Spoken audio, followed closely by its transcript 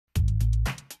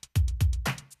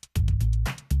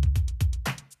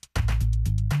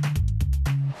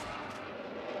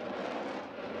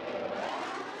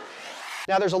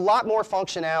Now there's a lot more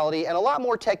functionality and a lot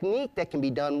more technique that can be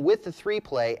done with the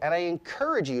 3Play, and I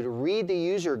encourage you to read the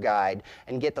user guide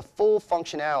and get the full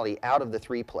functionality out of the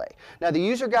 3Play. Now the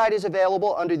user guide is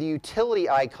available under the utility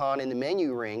icon in the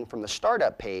menu ring from the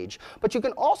startup page, but you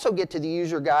can also get to the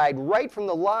user guide right from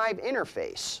the live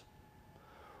interface.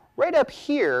 Right up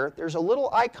here, there's a little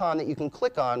icon that you can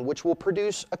click on which will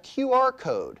produce a QR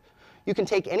code. You can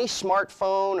take any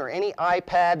smartphone or any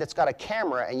iPad that's got a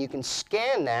camera and you can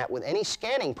scan that with any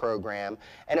scanning program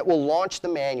and it will launch the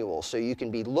manual, so you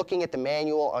can be looking at the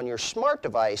manual on your smart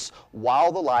device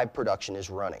while the live production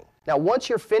is running. Now once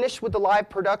you're finished with the live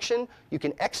production, you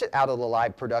can exit out of the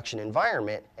live production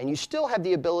environment and you still have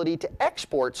the ability to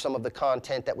export some of the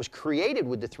content that was created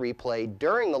with the 3Play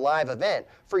during the live event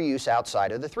for use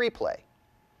outside of the 3Play.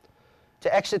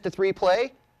 To exit the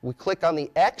 3Play, we click on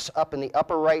the X up in the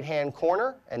upper right-hand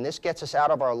corner, and this gets us out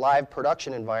of our live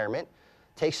production environment,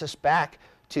 takes us back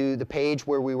to the page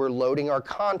where we were loading our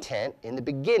content in the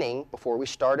beginning before we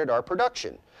started our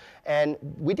production. And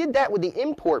we did that with the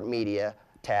Import Media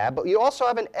tab, but you also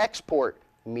have an Export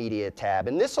Media tab,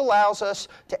 and this allows us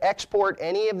to export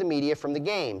any of the media from the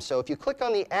game. So if you click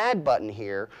on the Add button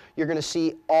here, you're going to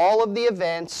see all of the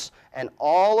events and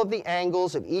all of the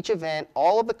angles of each event.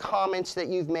 All of the comments that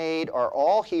you've made are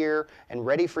all here and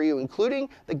ready for you, including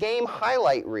the game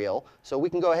highlight reel. So we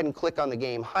can go ahead and click on the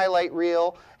game highlight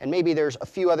reel, and maybe there's a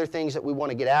few other things that we want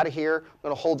to get out of here. I'm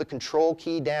going to hold the Control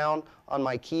key down on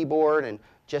my keyboard and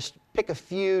just pick a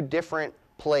few different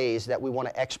plays that we want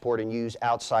to export and use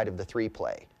outside of the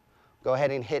 3Play. Go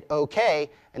ahead and hit OK,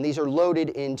 and these are loaded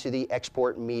into the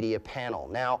Export Media panel.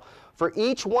 Now, for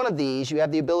each one of these, you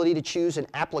have the ability to choose an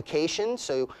application.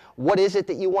 So what is it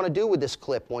that you want to do with this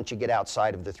clip once you get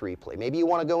outside of the 3Play? Maybe you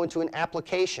want to go into an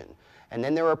application, and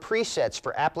then there are presets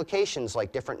for applications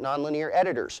like different nonlinear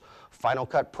editors, Final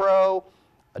Cut Pro,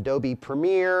 Adobe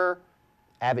Premiere,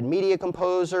 Avid Media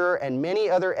Composer, and many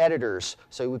other editors.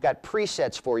 So we've got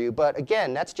presets for you, but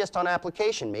again, that's just on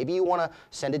application. Maybe you want to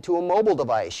send it to a mobile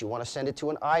device. You want to send it to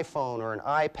an iPhone or an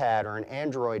iPad or an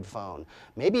Android phone.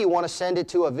 Maybe you want to send it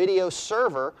to a video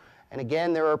server, and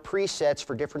again, there are presets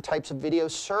for different types of video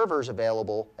servers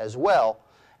available as well.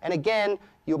 And again,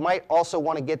 you might also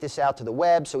want to get this out to the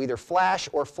web, so either Flash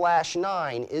or Flash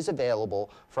 9 is available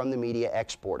from the media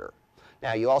exporter.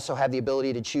 Now you also have the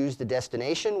ability to choose the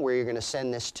destination where you're going to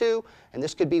send this to, and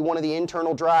this could be one of the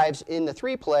internal drives in the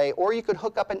 3Play, or you could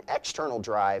hook up an external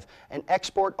drive and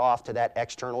export off to that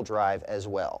external drive as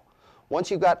well. Once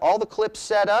you've got all the clips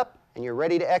set up and you're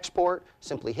ready to export,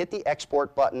 simply hit the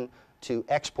export button to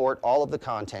export all of the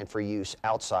content for use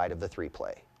outside of the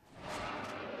 3Play.